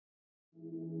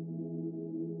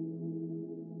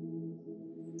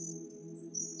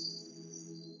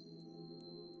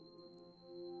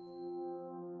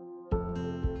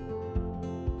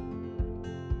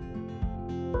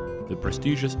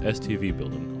prestigious STV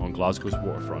building on Glasgow's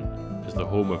waterfront is the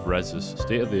home of RES's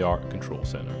state-of-the-art control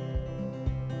centre.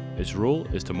 Its role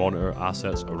is to monitor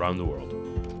assets around the world,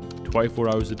 24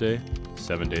 hours a day,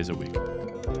 7 days a week.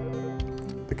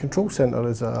 The control centre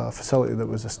is a facility that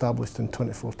was established in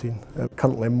 2014. It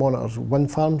currently monitors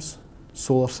wind farms,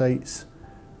 solar sites,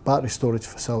 battery storage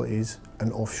facilities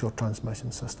and offshore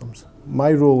transmission systems.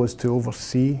 My role is to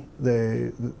oversee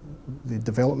the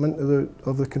development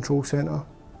of the control centre,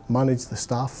 manage the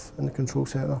staff in the control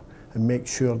centre and make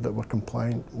sure that we're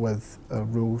compliant with our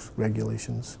rules,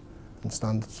 regulations and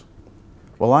standards.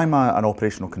 Well, I'm an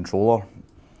operational controller.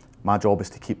 My job is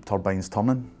to keep turbines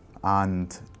turning,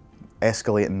 and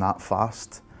escalating that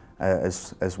fast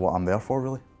is what I'm there for,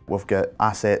 really. We've got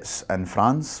assets in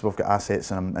France, we've got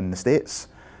assets in the States.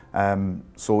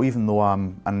 So even though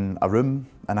I'm in a room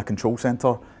in a control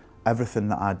centre, everything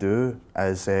that I do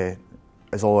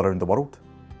is all around the world.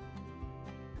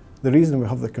 The reason we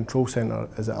have the control centre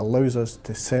is it allows us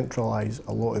to centralise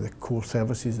a lot of the core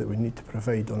services that we need to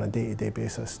provide on a day-to-day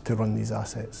basis to run these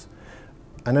assets.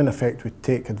 And in effect, we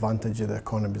take advantage of the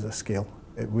economies of scale.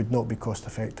 It would not be cost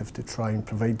effective to try and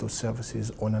provide those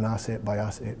services on an asset by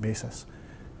asset basis.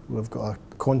 We've got a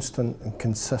constant and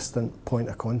consistent point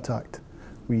of contact.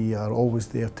 We are always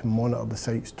there to monitor the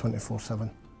sites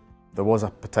 24/7. There was a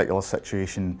particular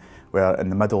situation where in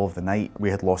the middle of the night we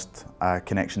had lost a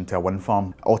connection to a wind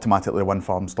farm. Automatically the wind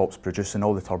farm stops producing,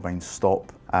 all the turbines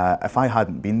stop. If I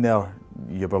hadn't been there,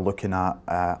 you were looking at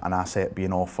an asset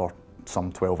being off for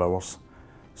some 12 hours.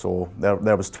 So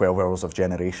there was 12 hours of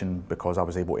generation because I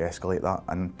was able to escalate that,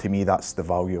 and to me that's the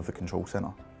value of the control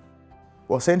centre.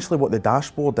 Well, essentially what the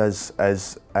dashboard is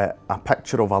a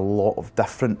picture of a lot of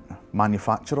different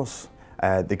manufacturers.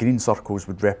 The green circles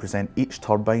would represent each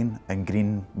turbine, and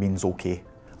green means OK.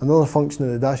 Another function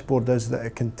of the dashboard is that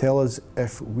it can tell us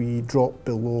if we drop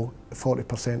below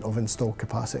 40% of installed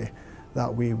capacity.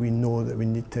 That way we know that we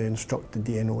need to instruct the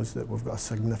DNOs that we've got a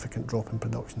significant drop in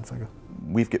production figure.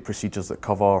 We've got procedures that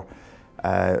cover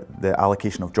the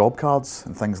allocation of job cards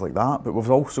and things like that, but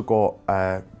we've also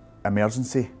got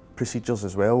emergency procedures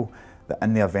as well, that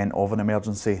in the event of an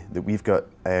emergency that we've got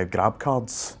grab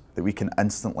cards that we can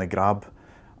instantly grab,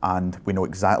 and we know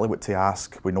exactly what to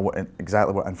ask, we know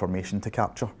exactly what information to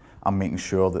capture, and making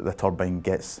sure that the turbine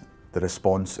gets the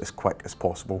response as quick as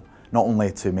possible, not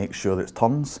only to make sure that it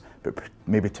turns, but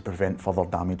maybe to prevent further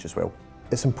damage as well.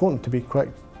 It's important to be quick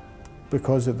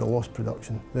because of the lost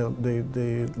production.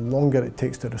 The longer it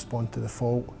takes to respond to the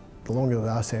fault, the longer the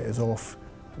asset is off,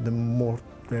 the more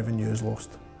revenue is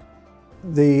lost.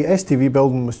 The STV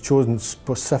building was chosen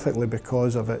specifically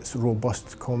because of its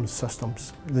robust comms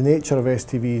systems. The nature of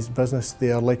STV's business,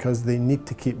 they are like us, they need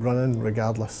to keep running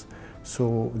regardless.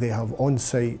 So they have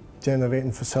on-site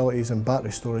generating facilities and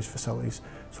battery storage facilities.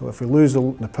 So if we lose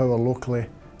the power locally,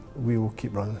 we will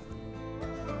keep running.